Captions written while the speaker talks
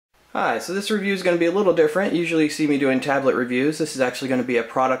Hi, so this review is going to be a little different. Usually you see me doing tablet reviews. This is actually going to be a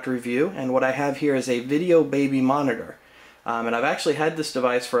product review, and what I have here is a Video Baby monitor. And I've actually had this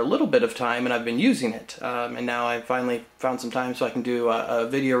device for a little bit of time and I've been using it. And now I finally found some time so I can do a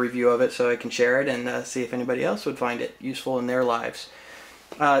video review of it so I can share it and see if anybody else would find it useful in their lives.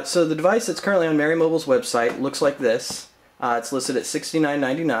 So the device that's currently on Merimobile's website looks like this. It's listed at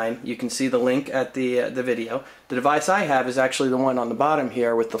 $69.99. You can see the link at the video. The device I have is actually the one on the bottom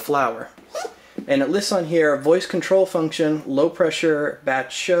here with the flower. And it lists on here voice control function, low pressure,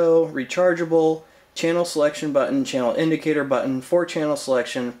 batch show, rechargeable, channel selection button, channel indicator button, 4-channel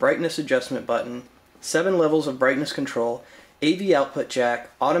selection, brightness adjustment button, 7 levels of brightness control, AV output jack,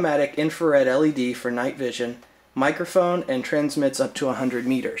 automatic infrared LED for night vision, microphone, and transmits up to 100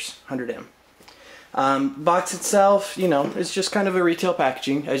 meters, 100 M. Box itself, you know, it's just kind of a retail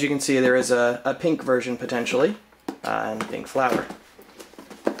packaging. As you can see, there is a pink version potentially, and a pink flower.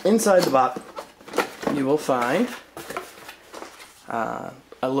 Inside the box, you will find a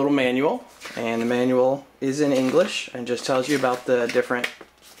little manual, and the manual is in English and just tells you about the different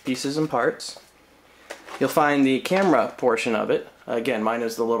pieces and parts. You'll find the camera portion of it. Again, mine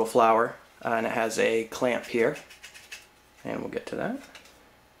is the little flower, and it has a clamp here, and we'll get to that.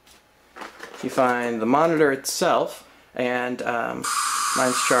 You find the monitor itself, and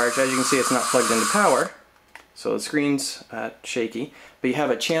mine's charged. As you can see, it's not plugged into power, so the screen's shaky. But you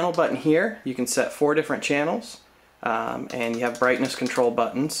have a channel button here. You can set 4 different channels, and you have brightness control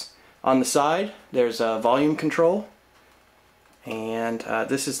buttons. On the side, there's a volume control, and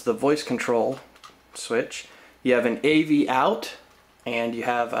this is the voice control switch. You have an AV out, and you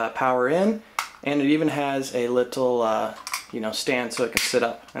have power in, and it even has a little stand so it can sit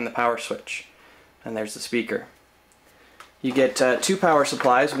up, and the power switch. And there's the speaker. You get 2 power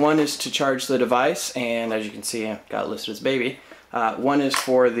supplies. One is to charge the device, and as you can see, I've got it listed as baby. One is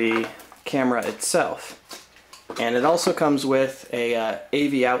for the camera itself. And it also comes with a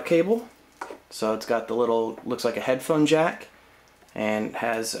AV out cable. So it's got the little, looks like a headphone jack, and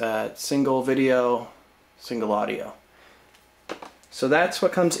has single video, single audio. So that's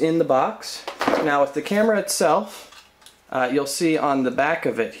what comes in the box. Now with the camera itself, you'll see on the back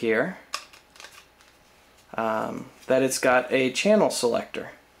of it here that it's got a channel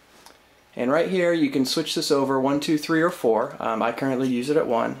selector. And right here you can switch this over 1, 2, 3, or 4. I currently use it at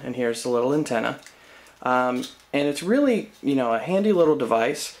 1, and here's the little antenna. And it's really, a handy little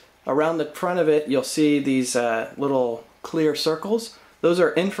device. Around the front of it you'll see these little clear circles. Those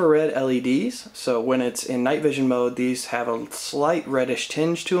are infrared LEDs, so when it's in night vision mode these have a slight reddish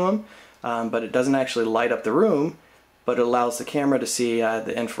tinge to them, but it doesn't actually light up the room, but it allows the camera to see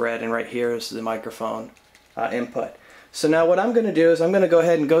the infrared, and right here is the microphone input. So now what I'm going to do is I'm going to go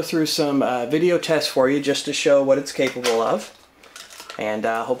ahead and go through some video tests for you just to show what it's capable of, and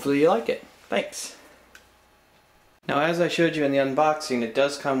hopefully you like it. Thanks. Now, as I showed you in the unboxing, it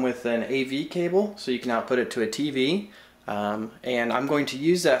does come with an AV cable, so you can output it to a TV, and I'm going to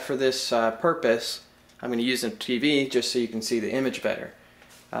use that for this purpose. I'm going to use a TV just so you can see the image better.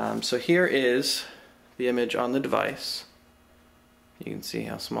 So here is the image on the device. You can see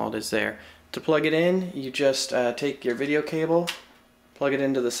how small it is there. To plug it in, you just take your video cable, plug it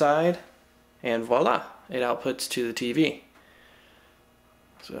into the side, and voila, it outputs to the TV.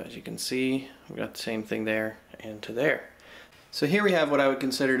 So as you can see, we've got the same thing there and to there. So here we have what I would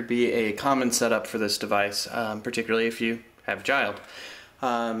consider to be a common setup for this device, particularly if you have a child.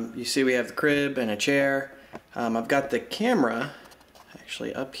 You see we have the crib and a chair. I've got the camera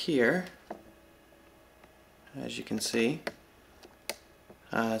actually up here, as you can see.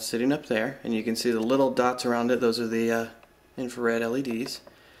 Sitting up there, and you can see the little dots around it. Those are the infrared LEDs,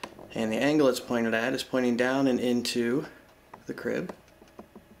 and the angle it's pointed at is pointing down and into the crib,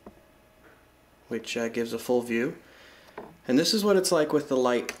 which gives a full view. And this is what it's like with the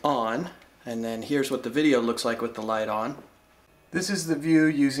light on, and then here's what the video looks like with the light on. This is the view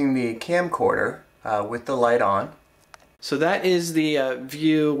using the camcorder with the light on. So that is the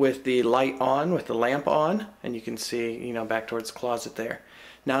view with the light on, with the lamp on, and you can see, back towards the closet there.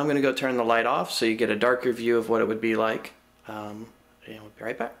 Now I'm going to go turn the light off so you get a darker view of what it would be like, and we'll be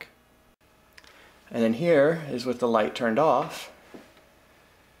right back. And then here is with the light turned off,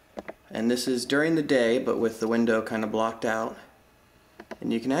 and this is during the day but with the window kind of blocked out,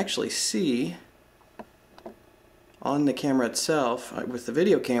 and you can actually see on the camera itself, with the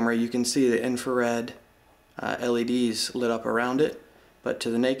video camera, you can see the infrared LEDs lit up around it, but to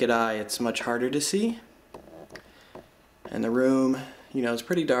the naked eye it's much harder to see. And the room, it's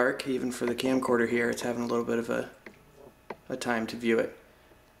pretty dark. Even for the camcorder here, it's having a little bit of a time to view it.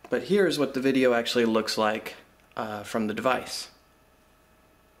 But here's what the video actually looks like from the device.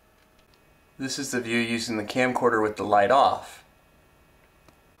 This is the view using the camcorder with the light off.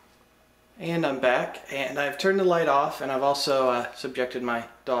 And I'm back, and I've turned the light off, and I've also subjected my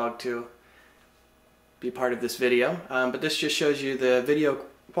dog to be part of this video. But this just shows you the video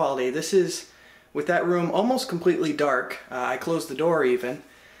quality. This is, with that room almost completely dark, I closed the door even,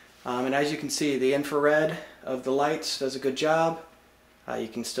 and as you can see, the infrared of the lights does a good job. You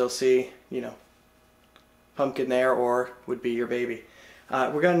can still see, you know, pumpkin there, or would be your baby.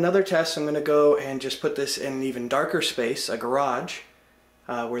 We're got another test. I'm going to go and just put this in an even darker space, a garage,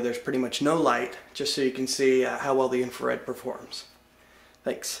 where there's pretty much no light, just so you can see how well the infrared performs.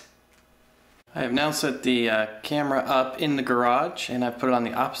 Thanks. I have now set the camera up in the garage, and I've put it on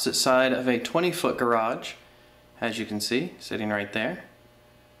the opposite side of a 20-foot garage, as you can see, sitting right there.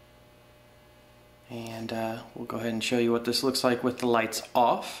 And we'll go ahead and show you what this looks like with the lights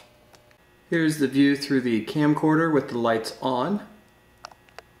off. Here's the view through the camcorder with the lights on.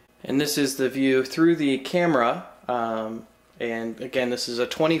 And this is the view through the camera, and again, this is a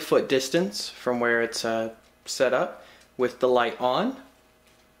 20-foot distance from where it's set up with the light on.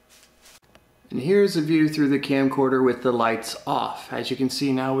 And here's a view through the camcorder with the lights off. As you can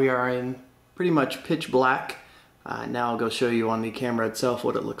see, now we are in pretty much pitch black. Now I'll go show you on the camera itself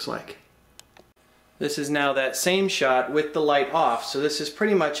what it looks like. This is now that same shot with the light off. So this is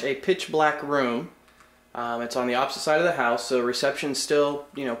pretty much a pitch black room. It's on the opposite side of the house, so reception's still,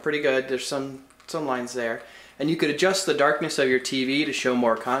 you know, pretty good. There's some lines there. And you could adjust the darkness of your TV to show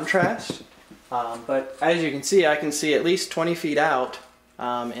more contrast. But as you can see, I can see at least 20 feet out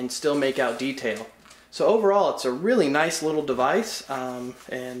and still make out detail. So overall, it's a really nice little device,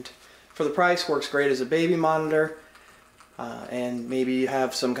 and for the price, works great as a baby monitor, and maybe you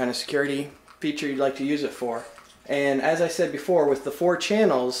have some kind of security feature you'd like to use it for. And as I said before, with the 4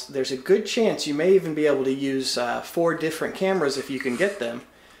 channels, there's a good chance you may even be able to use 4 different cameras, if you can get them,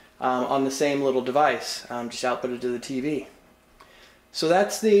 on the same little device, just outputted to the TV. So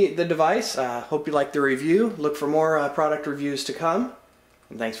that's the device. Hope you liked the review. Look for more product reviews to come.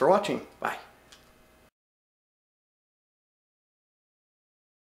 And thanks for watching. Bye.